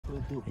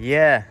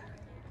Yeah.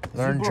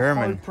 Learn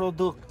German.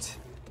 Produkt.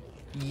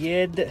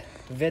 Jed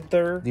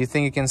Wetter. Do you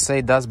think you can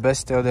say das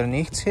Beste oder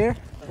nichts here?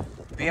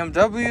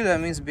 BMW, that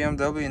means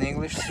BMW in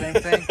English, same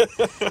thing.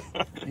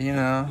 You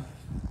know.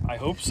 I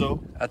hope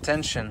so.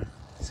 Attention.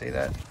 Say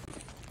that.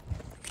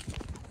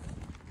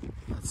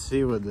 Let's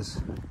see what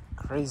this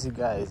crazy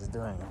guy is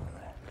doing over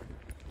there.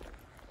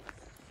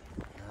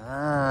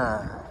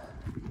 Ah.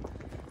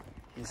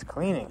 He's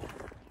cleaning.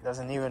 He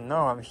doesn't even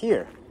know I'm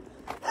here.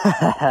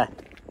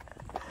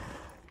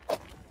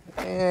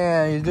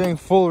 Yeah, you're doing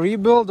full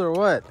rebuild or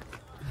what?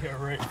 Yeah,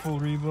 right. Full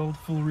rebuild,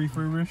 full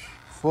refurbish.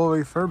 Full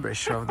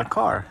refurbish of the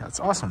car. That's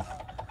awesome.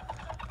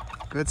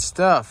 Good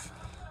stuff.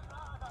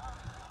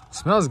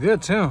 Smells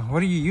good too.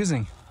 What are you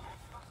using?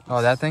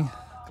 Oh, that thing?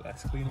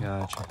 Glass cleaner.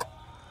 Gotcha.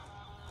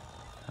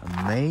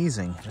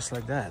 Amazing. Just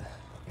like that.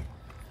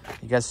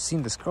 You guys have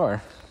seen this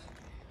car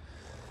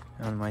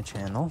on my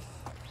channel.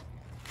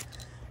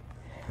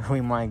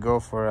 We might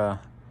go for a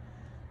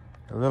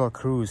little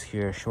cruise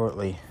here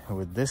shortly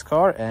with this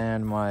car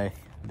and my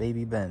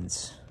baby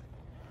Benz.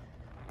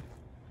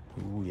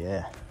 Ooh,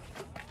 yeah.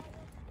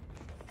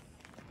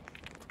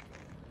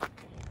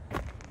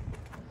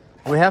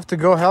 We have to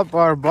go help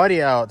our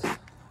buddy out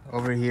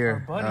over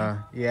here. Our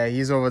buddy? Yeah,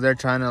 he's over there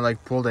trying to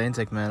like pull the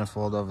intake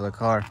manifold of the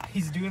car.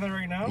 He's doing that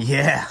right now?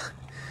 Yeah.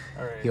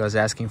 All right. He was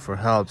asking for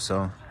help,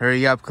 so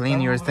hurry up, clean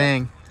your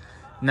thing.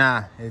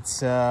 Nah,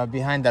 it's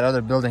behind that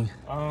other building.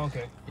 Oh,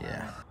 okay.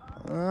 Yeah.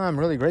 I'm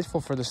really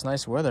grateful for this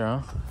nice weather,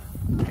 huh?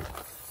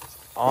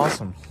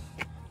 Awesome.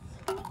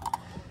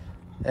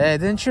 Hey,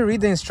 didn't you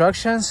read the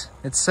instructions?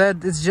 It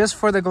said it's just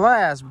for the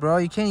glass, bro.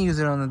 You can't use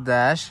it on the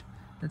dash.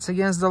 It's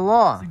against the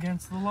law. It's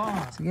against the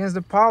law. It's against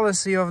the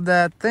policy of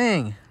that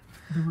thing.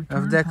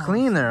 Of that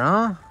cleaner,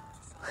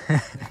 huh?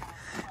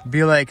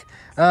 Be like,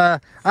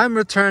 I'm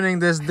returning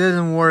this.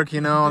 Didn't work,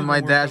 you know, on my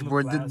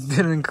dashboard.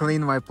 Didn't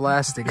clean my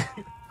plastic.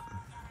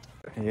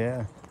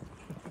 Yeah.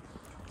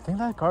 I think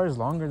that car is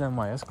longer than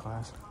my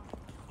S-Class.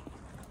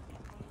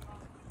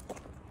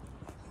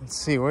 Let's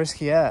see, where's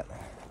he at?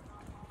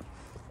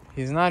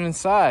 He's not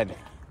inside.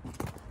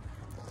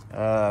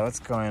 What's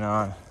going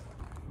on?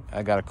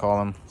 I gotta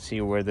call him,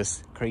 see where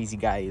this crazy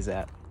guy is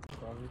at.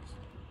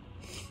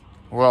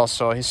 Well,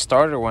 so his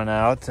starter went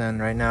out,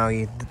 and right now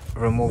he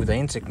removed the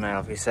intake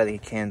manifold. He said he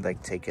can't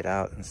like take it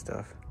out and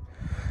stuff.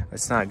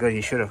 It's not good.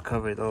 He should have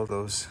covered all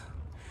those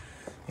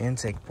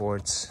intake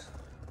ports.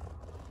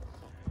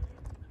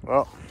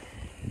 Well,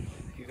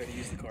 You gotta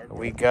use the card.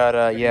 we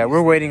got yeah,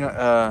 we're waiting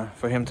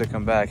for him to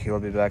come back. He'll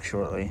be back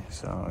shortly,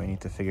 so we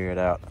need to figure it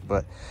out.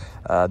 But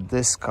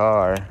this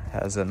car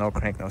has a no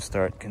crank no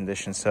start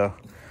condition, so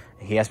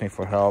he asked me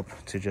for help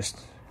to just,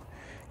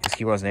 because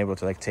he wasn't able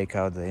to like take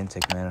out the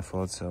intake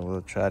manifold, so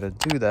we'll try to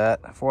do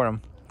that for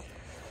him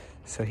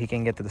so he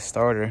can get to the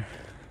starter.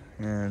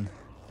 And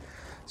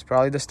it's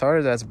probably the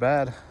starter that's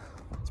bad.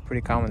 It's a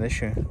pretty common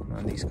issue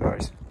on these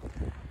cars,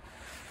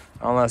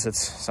 unless it's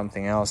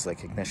something else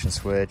like ignition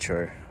switch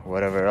or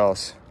whatever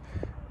else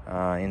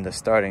in the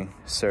starting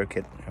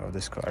circuit of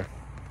this car.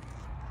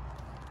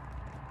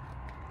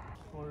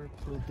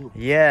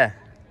 Yeah,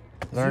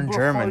 learn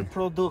German.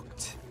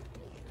 Produkt.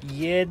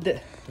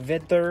 Jed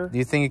Wetter. Do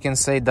you think you can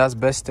say das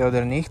Beste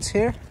oder nichts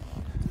here?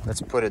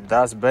 Let's put it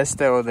das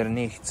Beste oder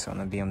nichts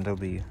on a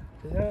BMW.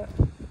 Yeah.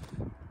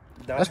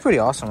 That's pretty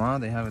awesome, huh?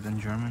 They have it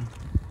in German.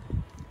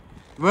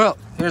 Well,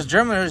 there's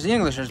German, there's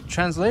English, there's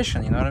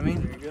translation, you know what I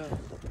mean? There you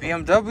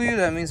go. BMW,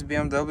 that means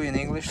BMW in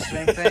English,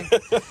 same thing.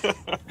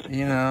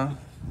 You know.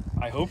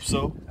 I hope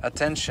so.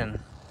 Attention.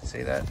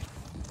 Say that.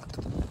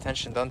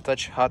 Attention, don't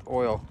touch hot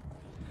oil.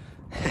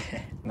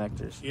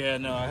 Connectors. Yeah,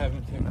 no, I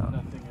haven't taken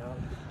nothing out.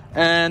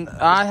 And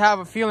I have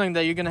a feeling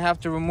that you're gonna have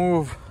to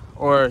remove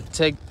or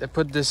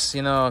put this,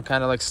 you know,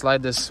 kind of like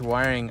slide this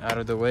wiring out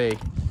of the way.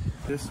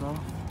 This one?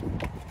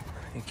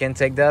 You can't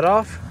take that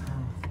off?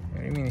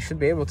 What do you mean? You should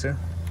be able to.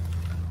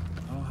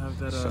 I don't have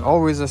that. It's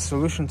always a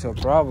solution to a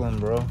problem,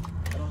 bro. I don't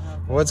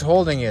have that. What's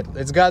holding it?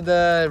 It's got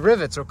the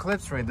rivets or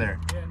clips right there.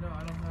 Yeah, no,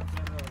 I don't have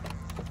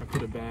that. I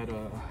put a bad.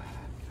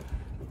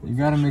 You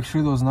gotta make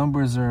sure those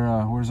numbers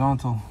are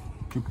horizontal.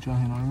 You know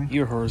what I mean?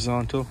 You're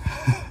horizontal.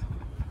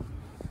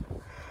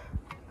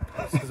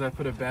 Because I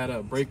put a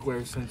bad brake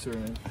wear sensor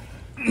in.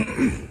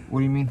 What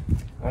do you mean?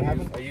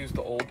 I used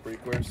the old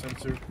brake wear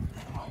sensor.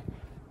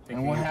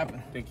 And what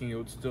happened? Thinking it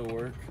would still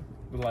work.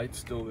 The light's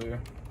still there.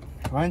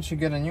 Why don't you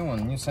get a new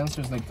one? New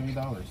sensor's like $3. I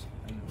know.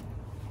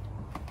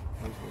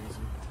 That was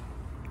lazy.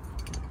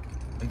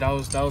 And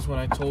that was when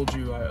I told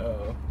you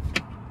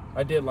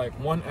I did like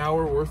 1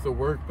 hour worth of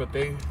work, but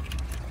they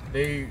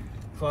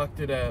clocked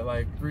it at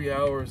like 3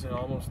 hours and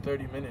almost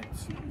 30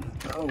 minutes.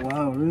 Oh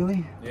wow,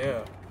 really?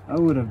 Yeah. I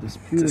would have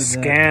disputed It's a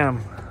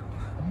scam.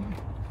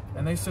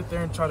 And they sit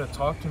there and try to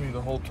talk to me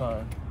the whole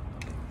time.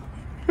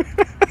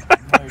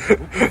 Like,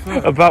 what the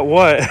fuck? About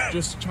what?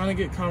 Just trying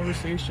to get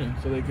conversation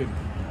so they could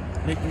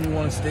make me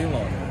want to stay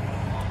longer.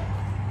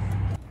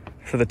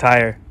 For the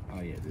tire. Oh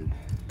yeah, dude.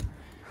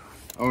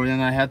 Oh, then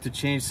I had to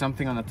change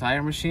something on the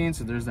tire machine.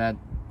 So there's that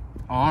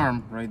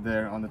arm right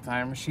there on the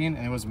tire machine,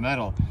 and it was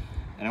metal.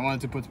 and I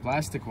wanted to put the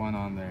plastic one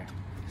on there.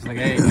 It's like,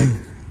 hey, like,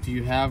 do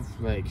you have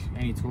like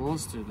any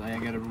tools to, like, I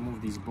gotta remove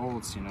these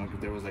bolts, you know, because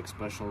there was like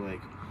special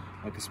like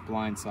a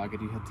spline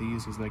socket you had to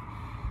use. He's like,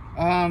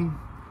 I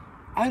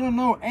don't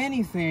know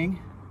anything,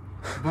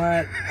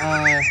 but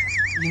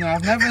you know,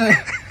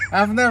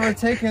 I've never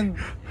taken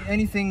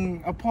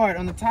anything apart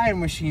on the tire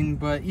machine,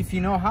 but if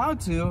you know how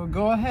to,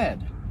 go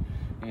ahead.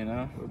 You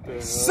know,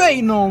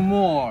 say no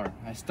more.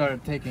 I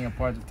started taking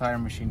apart the tire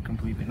machine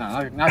completely.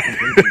 No, not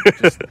completely.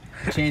 Just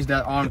changed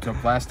that arm to a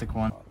plastic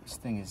one. This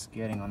thing is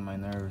getting on my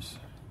nerves.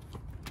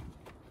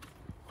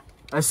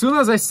 As soon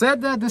as I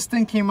said that, this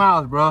thing came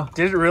out, bro.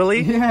 Did it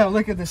really? Yeah,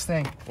 look at this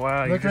thing.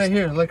 Wow. Look right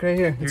here. Look right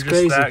here. It's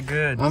crazy. You're just that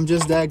good. I'm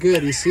just that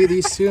good. You see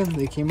these two?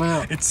 They came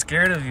out. It's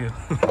scared of you.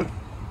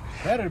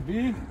 Better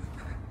be.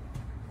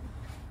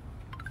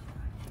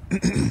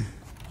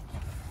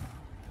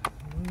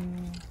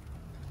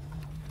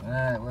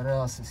 Alright, what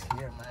else is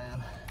here,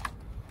 man?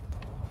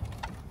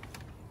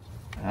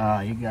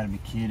 Oh, you gotta be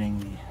kidding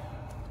me.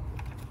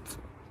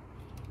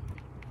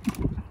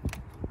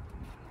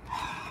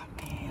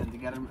 Man, they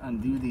gotta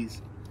undo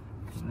these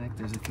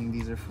connectors. I think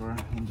these are for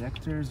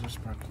injectors or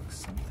spark plugs,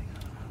 something.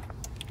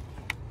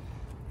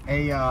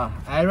 Hey,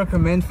 I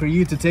recommend for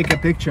you to take a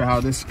picture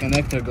how this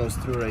connector goes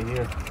through right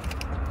here,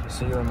 just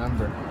so you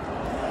remember.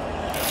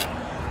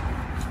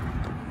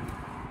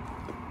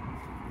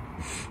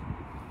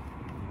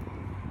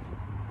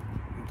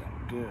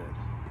 Good.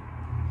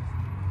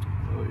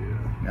 Oh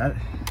yeah. Got it.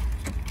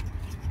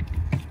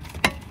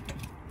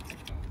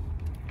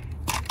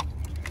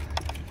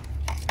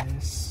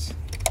 This.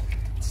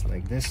 It's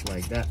like this,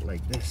 like that,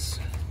 like this.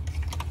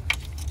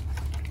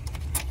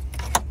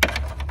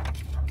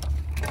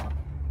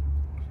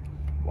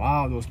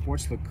 Wow, those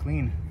ports look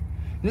clean.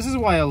 This is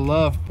why I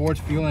love port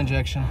fuel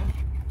injection.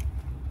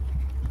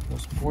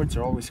 Those ports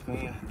are always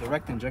clean.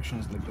 Direct injection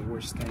is like the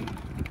worst thing.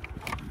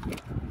 Okay.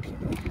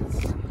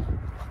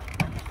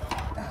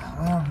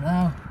 Well,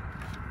 now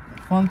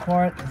the fun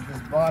part is this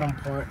bottom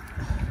part.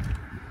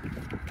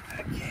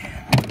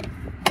 Again.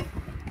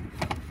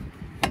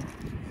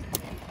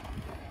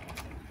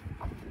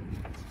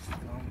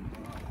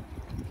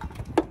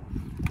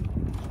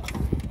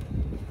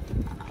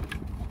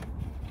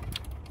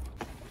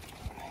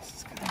 This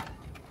is gonna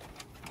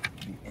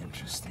be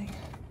interesting.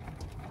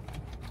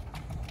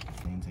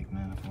 Intake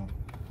manifold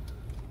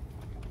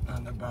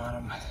on the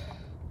bottom.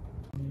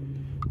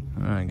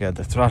 I got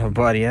the throttle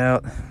body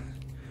out.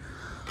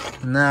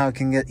 Now I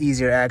can get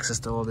easier access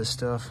to all this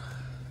stuff.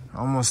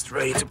 Almost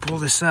ready to pull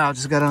this out.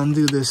 Just gotta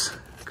undo this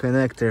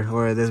connector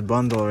or this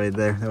bundle right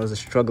there. That was a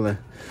struggler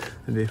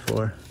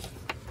before.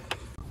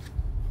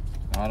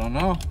 I don't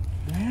know.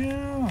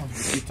 Yeah,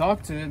 if you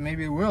talk to it,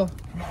 maybe it will.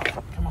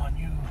 Come on,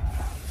 you.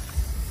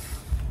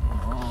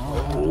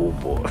 Oh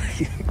boy.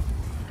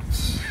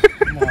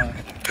 Come on.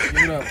 Give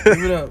it up.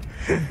 Give it up.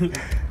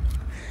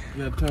 You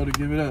gotta tell her to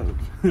give it up.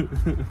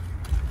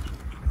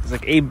 It's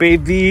like, hey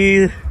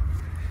baby.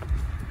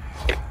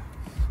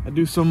 I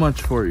do so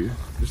much for you.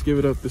 Just give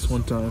it up this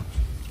one time.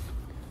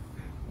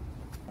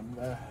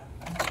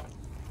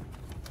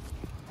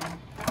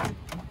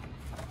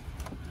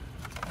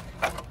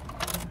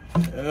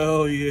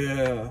 Hell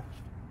yeah.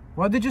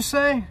 What did you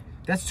say?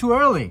 That's too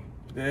early.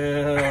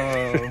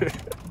 Yeah.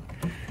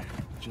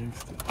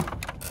 Jinxed it.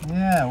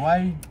 Yeah,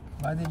 why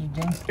did you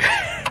jinx it?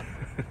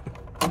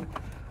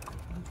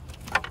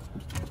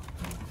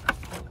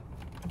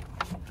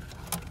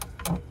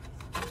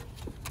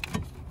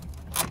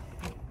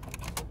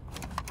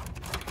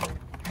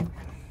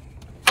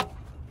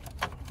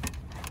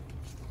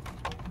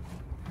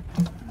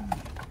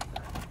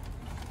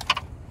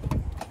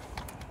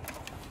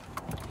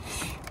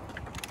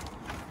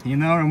 You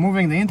know,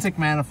 removing the intake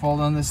manifold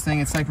on this thing,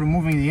 it's like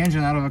removing the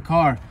engine out of a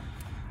car.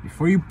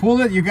 Before you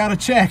pull it, you gotta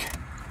check.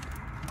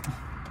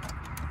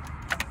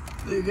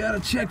 You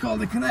gotta check all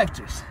the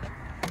connectors.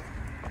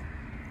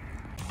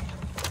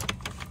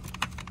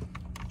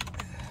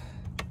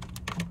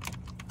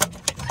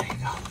 There you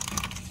go.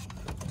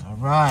 All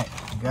right,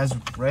 you guys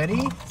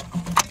ready?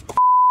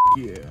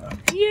 Yeah.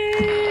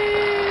 Yeah.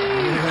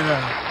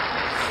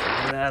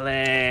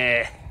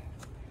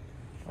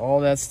 All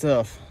that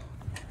stuff,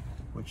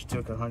 which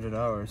took 100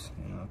 hours,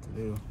 you know, to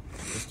do,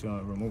 just to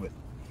remove it.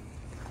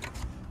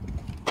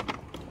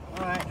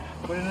 All right,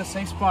 put it in a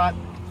safe spot.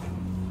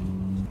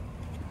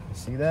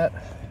 See that?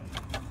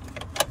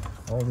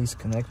 All these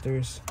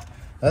connectors.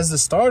 That's the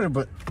starter,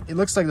 but it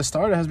looks like the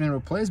starter has been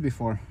replaced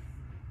before.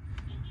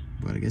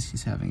 But I guess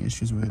he's having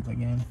issues with it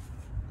again.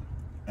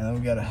 And then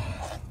we gotta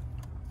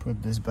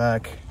put this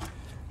back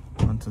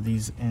onto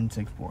these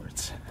intake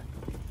ports,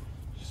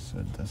 so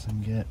it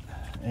doesn't get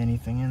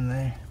anything in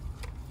there.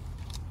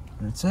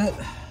 That's it.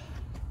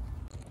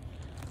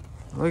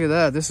 Look at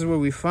that. This is what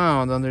we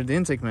found under the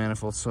intake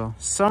manifold. So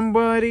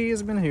somebody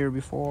has been here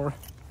before.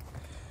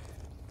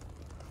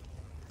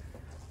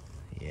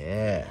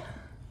 Yeah.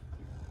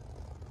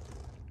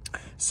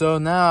 So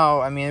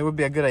now, I mean, it would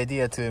be a good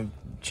idea to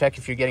check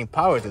if you're getting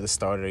power to the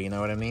starter, you know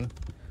what I mean?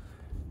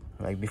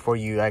 Like before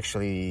you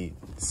actually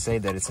say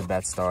that it's a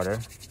bad starter.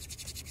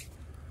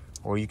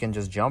 Or you can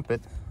just jump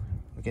it.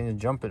 We can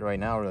just jump it right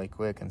now really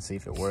quick and see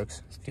if it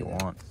works, if you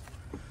want.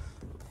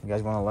 You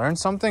guys want to learn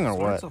something or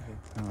what? Something.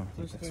 Oh,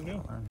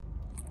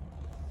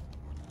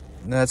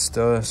 that's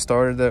the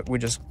starter that we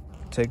just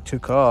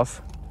took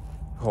off.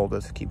 Hold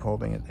it, keep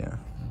holding it, yeah.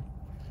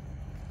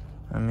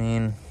 I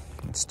mean,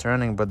 it's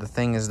turning, but the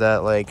thing is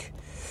that, like,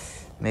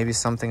 maybe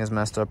something is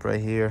messed up right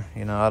here.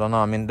 You know, I don't know.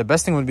 I mean, the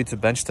best thing would be to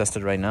bench test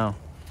it right now.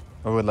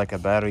 Or with, like, a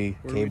battery,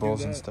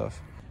 cables and stuff.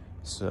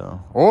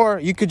 So, or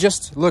you could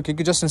just, look, you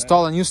could just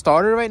install a new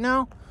starter right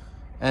now.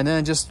 And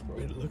then just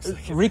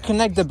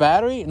reconnect the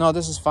battery. No,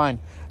 this is fine.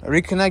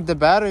 Reconnect the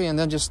battery and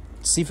then just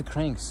see if it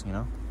cranks, you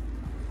know?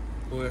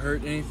 Will it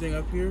hurt anything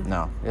up here?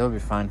 No, it'll be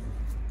fine.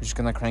 You're just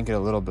gonna crank it a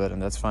little bit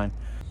and that's fine.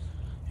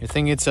 You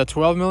think it's a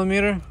 12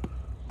 millimeter?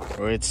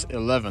 Or it's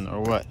 11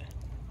 or what?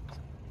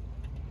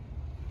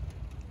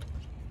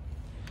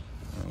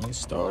 The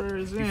starter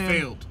is in. You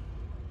failed.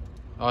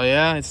 Oh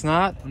yeah, it's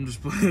not? I'm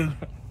just playing.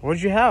 What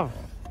did you have?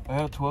 I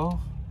have 12.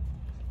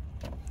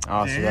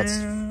 Oh, so that's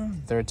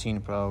 13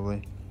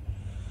 probably.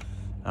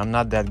 I'm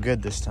not that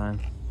good this time.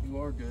 You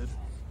are good.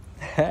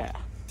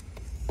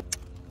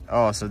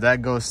 Oh, so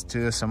that goes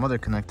to some other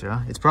connector, huh?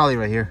 It's probably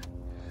right here.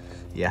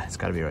 Yeah, it's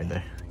gotta be right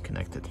there,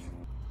 connected.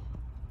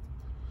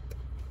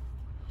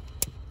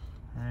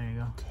 There you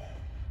go.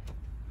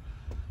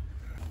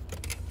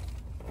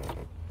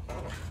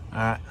 All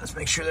right, let's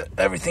make sure that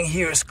everything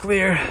here is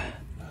clear.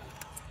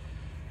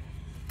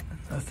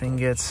 Nothing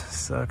gets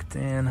sucked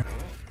in.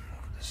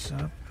 This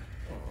up.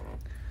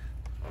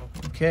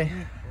 Okay.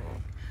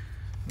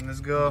 Let's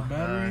go.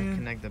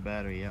 Connect the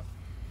battery, yep.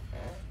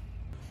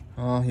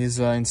 Well, he's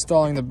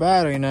installing the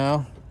battery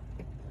now.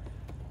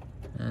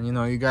 And you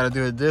know, you gotta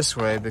do it this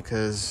way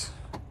because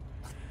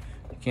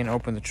you can't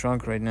open the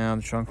trunk right now,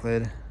 the trunk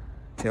lid,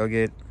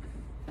 tailgate.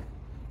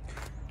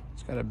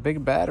 It's got a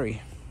big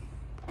battery.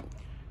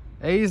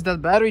 Hey, is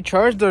that battery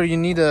charged or you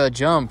need a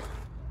jump?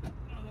 No,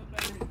 that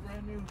battery's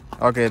brand new.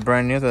 Okay,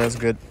 brand new, that's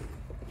good.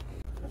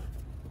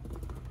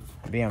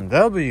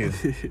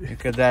 BMW.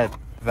 Look at that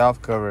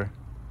valve cover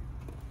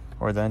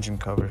or the engine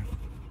cover.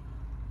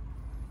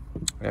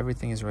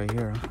 Everything is right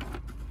here. Huh?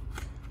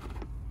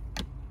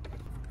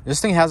 This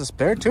thing has a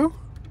spare too?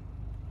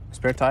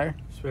 Spare tire?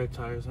 Spare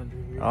tires under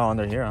here. Oh,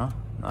 under here, huh?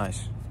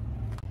 Nice.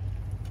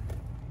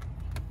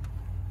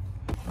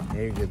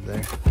 Yeah, you're good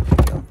there.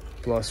 Go.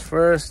 Plus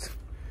first.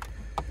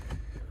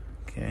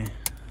 Okay.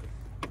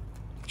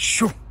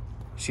 Shoo!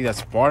 See that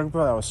spark,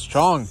 bro? That was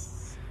strong.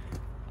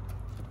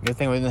 Good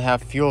thing we didn't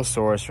have fuel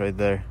source right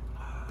there.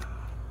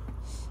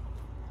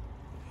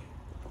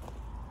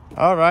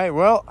 All right,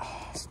 well,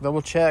 let's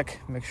double check.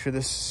 Make sure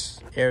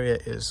this area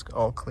is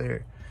all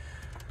clear.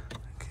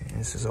 Okay,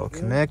 this is all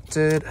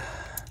connected.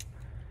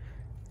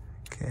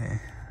 Okay,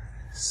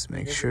 let's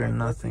make sure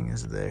nothing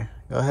is there.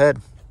 Go ahead.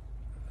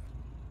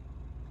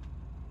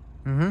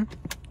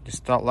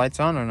 Just thought lights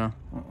on or no?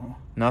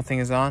 Nothing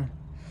is on.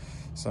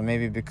 So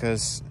maybe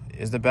because,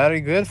 is the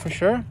battery good for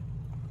sure?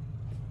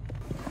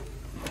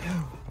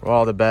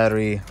 Well, the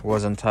battery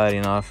wasn't tight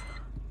enough.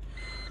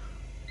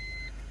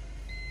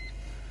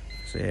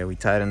 So yeah, we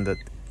tightened the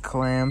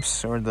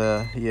clamps or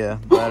the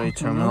battery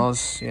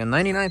terminals. Yeah,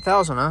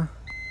 99,000, huh?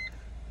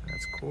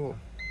 That's cool.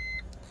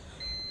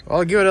 Well,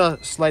 I'll give it a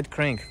slight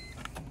crank.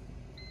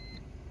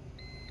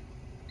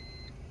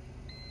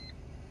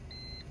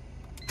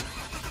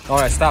 All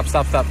right, stop.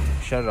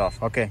 Shut it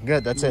off. Okay,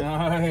 good. That's it.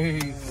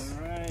 Nice.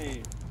 All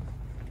right.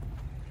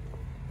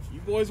 You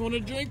boys want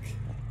to drink?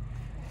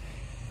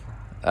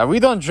 We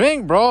don't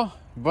drink, bro.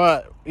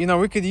 But you know,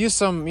 we could use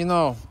some, you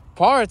know,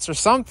 parts or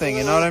something.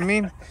 You know what I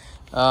mean?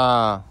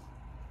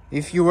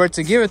 If you were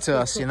to give it to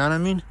us, you know what I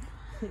mean?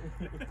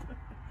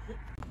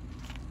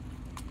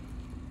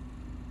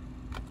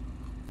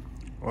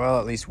 Well,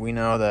 at least we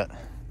know that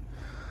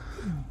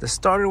the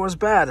starter was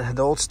bad,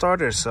 the old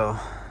starter, so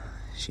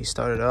she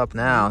started up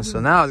now. So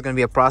now it's gonna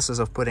be a process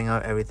of putting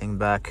out everything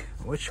back,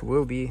 which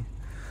will be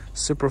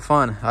super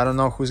fun. I don't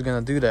know who's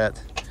gonna do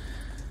that,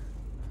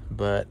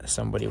 but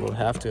somebody will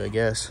have to, I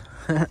guess.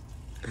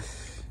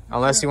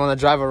 Unless you want to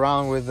drive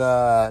around with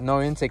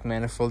no intake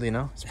manifold, you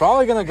know. It's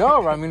probably gonna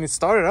go. I mean, it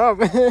started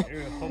up.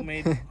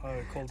 Homemade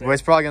cold But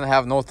it's probably gonna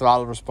have no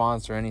throttle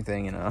response or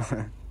anything, you know.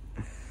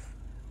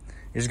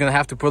 You're just gonna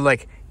have to put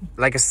like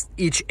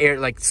each air,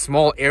 like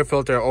small air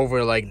filter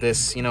over like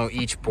this, you know,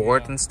 each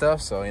port and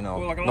stuff. So you know,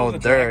 well, like no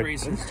dirt.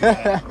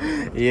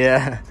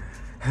 Yeah,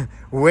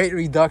 weight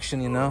reduction,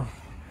 you know.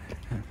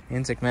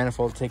 Intake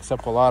manifold takes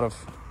up a lot of,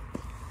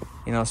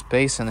 you know,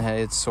 space, and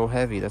it's so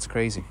heavy. That's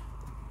crazy.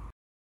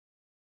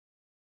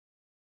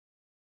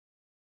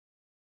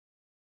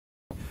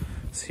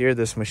 Let's hear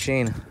this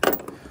machine.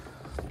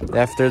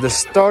 After the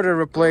starter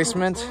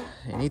replacement,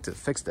 you need to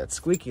fix that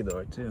squeaky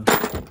door too.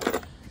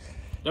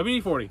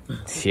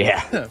 WD-40.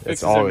 Yeah,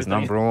 that's always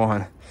number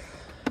one.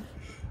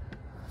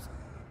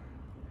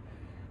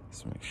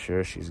 Let's make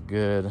sure she's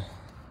good.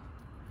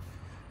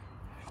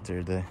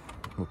 After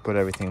we'll put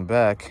everything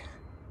back.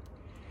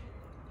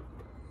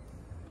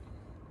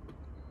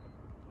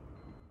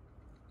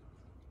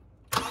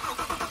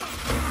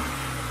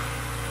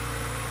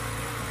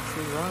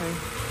 She's running.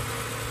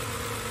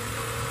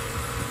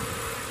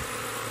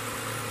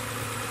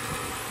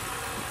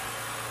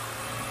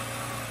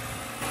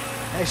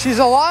 Hey, she's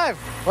alive.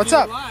 What's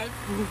up? Alive.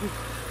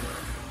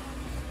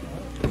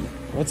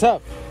 What's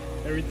up?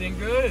 Everything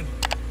good?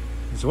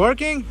 It's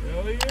working?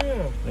 Hell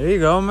yeah. There you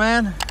go,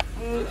 man.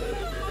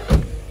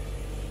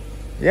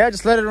 Yeah,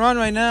 just let it run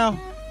right now.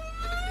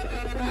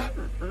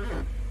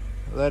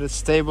 Let it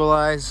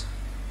stabilize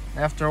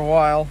after a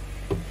while.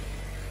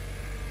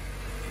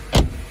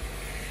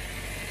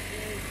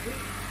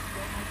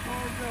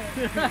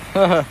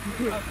 I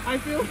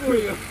feel for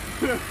you.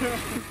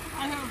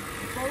 I have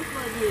both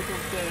my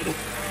vehicles dead. Oh,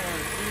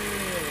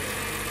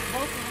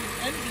 both of these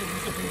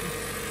engines.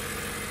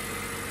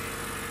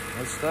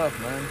 Good stuff,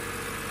 man.